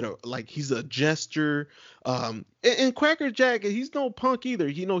that, you get a like he's a jester. And Quacker Jack, he's no punk either.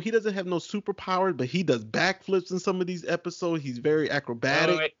 He doesn't have no superpowers, but he does backflips in some of these episodes. He's very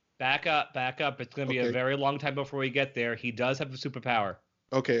acrobatic. Wait. Back up, back up. It's gonna be a Okay, very long time before we get there. He does have a superpower.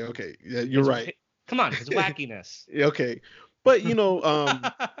 okay, yeah, you're His, right. come on, his wackiness. Yeah, okay, but and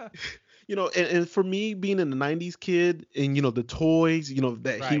for me being in the 90s kid and the toys,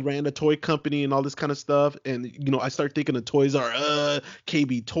 that he Right. ran a toy company and all this kind of stuff, and I start thinking of Toys R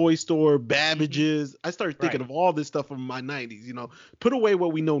KB Toy Store, Babbage's. I started thinking Right. of all this stuff from my 90s. Put away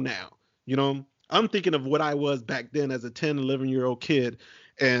what we know now. I'm thinking of what I was back then as a 10, 11-year-old kid,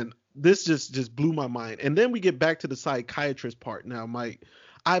 and this just blew my mind. And then we get back to the psychiatrist part now, Mike.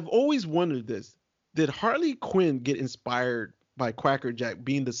 I've always wondered this. Did Harley Quinn get inspired by Quacker Jack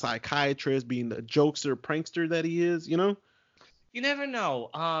being the psychiatrist, being the jokester, prankster that he is, You never know.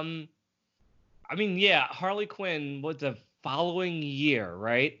 I mean, yeah, Harley Quinn was the following year,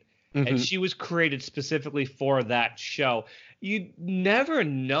 right? And Mm-hmm. she was created specifically for that show. You never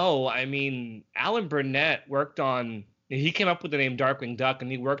know. I mean, Alan Burnett he came up with the name Darkwing Duck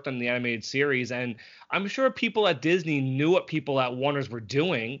and he worked on the animated series. And I'm sure people at Disney knew what people at Warner's were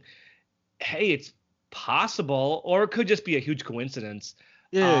doing. Hey, it's possible, or it could just be a huge coincidence.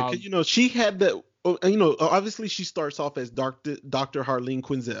 Yeah, because Um, she had that. Obviously she starts off as Dr. Harleen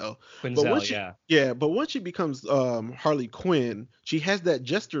Quinzel, but Quinzel, yeah. but once she becomes Harley Quinn, she has that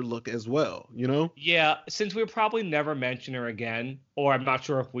jester look as well. Yeah, since we'll probably never mention her again, or I'm not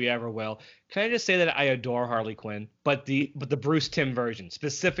sure if we ever will, can I just say that I adore Harley Quinn, but the Bruce Timm version,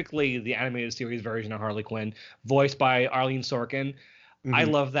 specifically the animated series version of Harley Quinn, voiced by Arlene Sorkin. I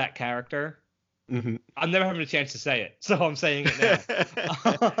Hmm. love that character. Hmm. I'm never having a chance to say it, so I'm saying it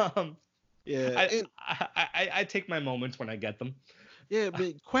now. Yeah, I, and I take my moments when I get them. yeah,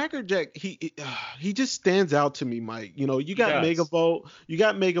 but Quacker Jack, he just stands out to me, Mike. You He got does.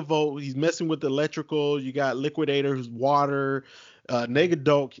 Megavolt, he's messing with the electrical. You got Liquidator, who's water.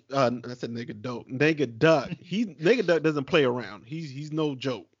 Negadoke, I said Negadoke, Negaduck. Negaduck doesn't play around. He's no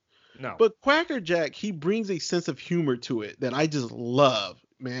joke. No. But Quacker Jack, he brings a sense of humor to it that I just love,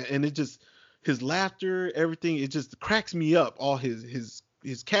 man. And it just his laughter, everything, it just cracks me up. All his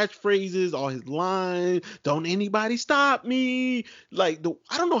catchphrases, all his lines. Don't anybody stop me. Like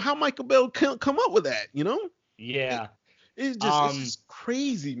I don't know how Michael Bell can come up with that. It, Yeah. it's Um, just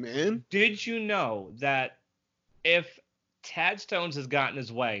crazy, man. did you know that if Tad Stones has gotten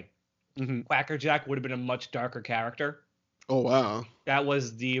his way, Hmm. Quacker Jack would have been a much darker character? Oh wow. That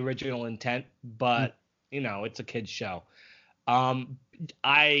was the original intent, but it's a kids show. Um,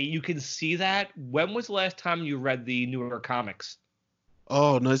 you can see that. When was the last time you read the newer comics?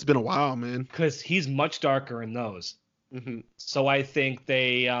 Oh no, it's been a while, man. Because he's much darker in those. Hmm. So I think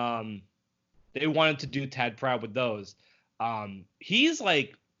they wanted to do Tad Proud with those. He's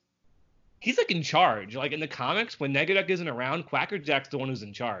like in charge. Like in the comics, when Negaduck isn't around, Quacker Jack's the one who's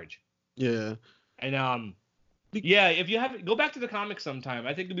in charge. Yeah. And yeah, if you have go back to the comics sometime,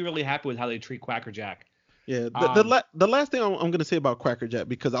 I think you'll be really happy with how they treat Quacker Jack. Yeah, Um, the last thing I'm gonna say about Quacker Jack,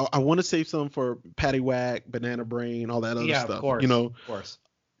 because I want to save some for Patty Whack, Banana Brain, all that other yeah, stuff. of course.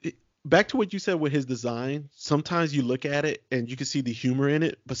 Back to what you said with his design. Sometimes you look at it and you can see the humor in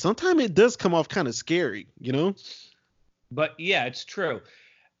it, but sometimes it does come off kind of scary. But yeah, it's true.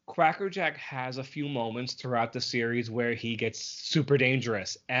 Quacker Jack has a few moments throughout the series where he gets super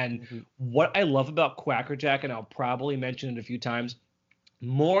dangerous. And Mhm. what I love about Quacker Jack, and I'll probably mention it a few times,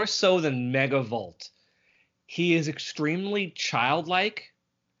 more so than Megavolt, he is extremely childlike,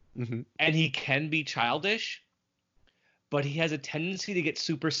 and he can be childish, but he has a tendency to get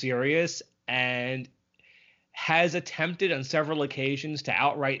super serious and has attempted on several occasions to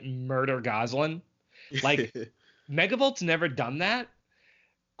outright murder Goslin. Like, Megavolt's never done that.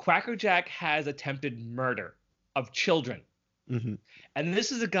 Quackerjack has attempted murder of children. And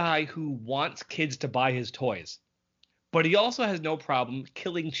this is a guy who wants kids to buy his toys. But he also has no problem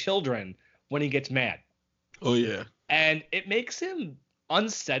killing children when he gets mad. Oh, yeah. And it makes him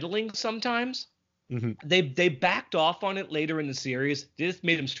unsettling sometimes. They backed off on it later in the series. They just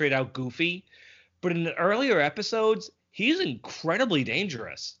made him straight out goofy. But in the earlier episodes, he's incredibly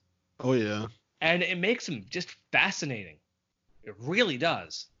dangerous. Oh, yeah. And it makes him just fascinating. It really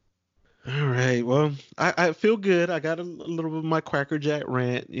does. All right. Well, I feel good. I got a little bit of my Quackerjack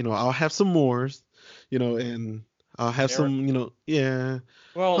rant. You know, I'll have some more, you know, and I'll have some, you know, yeah.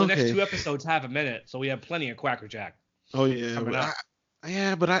 Well, the next 2 episodes have a minute, so we have plenty of Quackerjack. Oh,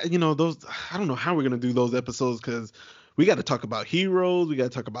 yeah. But you know, I don't know how we're going to do those episodes because we got to talk about heroes. We got to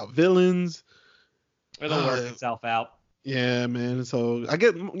talk about villains. It'll work itself out. Yeah, man. So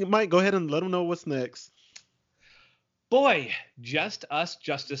Mike, go ahead and let them know what's next. Boy, Just Us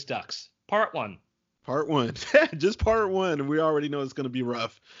Justice Ducks, Part 1. Part 1. Just Part 1, and we already know it's going to be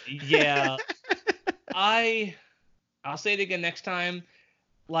rough. Yeah. I'll say it again next time.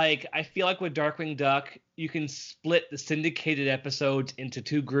 Like, I feel like with Darkwing Duck, you can split the syndicated episodes into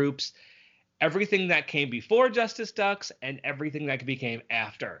 2 groups. Everything that came before Justice Ducks and everything that became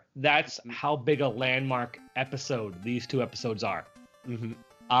after. That's how big a landmark episode these 2 episodes are.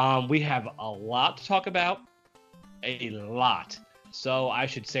 We have a lot to talk about. A lot. So I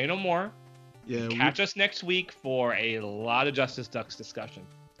should say no more. Yeah. Catch us next week for a lot of Justice Ducks discussion.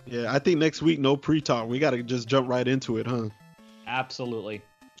 Yeah, I think next week, no pre-talk. We got to just jump right into it, huh? Absolutely.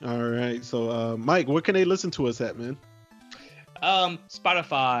 All right. So, Mike, where can they listen to us at, man?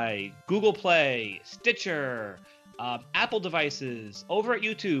 Spotify, Google Play, Stitcher, Apple devices, over at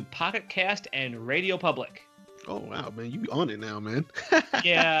YouTube, Pocket Cast, and Radio Public. Oh, wow, man. You on it now, man.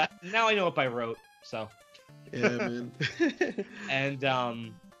 Yeah, now I know it by rote, so. Yeah, man.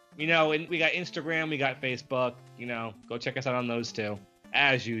 And, you know, we got Instagram, we got Facebook, you know, go check us out on those too,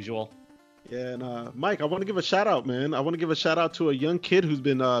 as usual. Yeah, and Mike, I want to give a shout out, man. I want to give a shout out to a young kid who's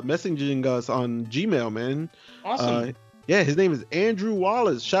been messaging us on Gmail, man. Awesome. Yeah, his name is Andrew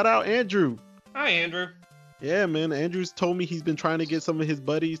Wallace. Shout out, Andrew. Hi, Andrew. Yeah, man. Andrew's told me he's been trying to get some of his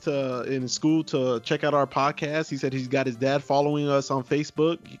buddies in school to check out our podcast. He said he's got his dad following us on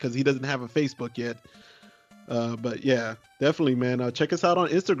Facebook because he doesn't have a Facebook yet. But yeah, definitely, man. Check us out on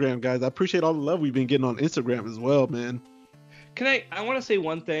Instagram, guys. I appreciate all the love we've been getting on Instagram as well, man. I want to say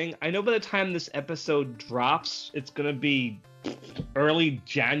one thing. I know by the time this episode drops, it's going to be early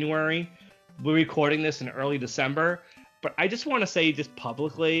January. We're recording this in early December. But I just want to say, just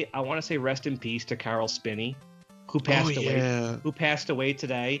publicly, I want to say rest in peace to Carol Spinney, who passed away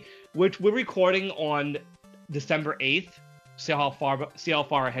today. Which we're recording on December 8th. See how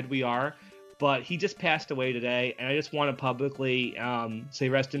far ahead we are. But he just passed away today, and I just want to publicly say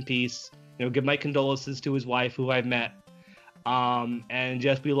rest in peace. You know, give my condolences to his wife, who I've met. And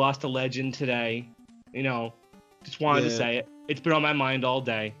just we lost a legend today. You know, just wanted to say it. It's been on my mind all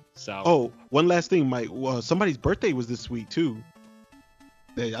day. So. Oh, one last thing, Mike. Somebody's birthday was this week too.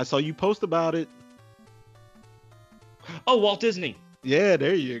 I saw you post about it. Oh, Walt Disney. Yeah,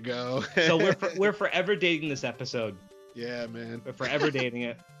 there you go. So we're forever dating this episode. Yeah, man. We're forever dating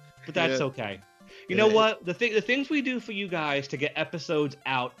it, but that's okay. You know what? The things we do for you guys to get episodes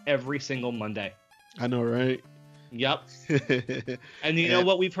out every single Monday. I know, right? Yep. And you know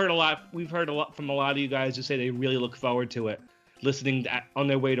what? We've heard a lot from a lot of you guys who say they really look forward to it, listening on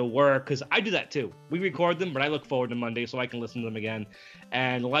their way to work, because I do that too. We record them, but I look forward to Monday so I can listen to them again.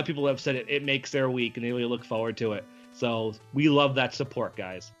 And a lot of people have said it makes their week, and they really look forward to it. So we love that support,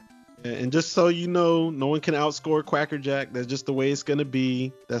 guys. And just so you know, no one can outscore Quackerjack. That's just the way it's going to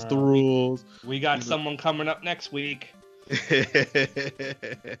be. That's the rules. We got someone coming up next week.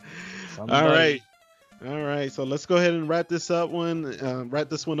 All right. So let's go ahead and wrap this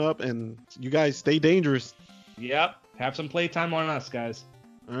one up, and you guys stay dangerous. Yep. Have some playtime on us, guys.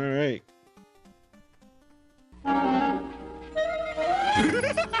 All right.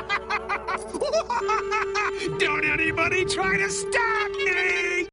 Don't anybody try to stop me!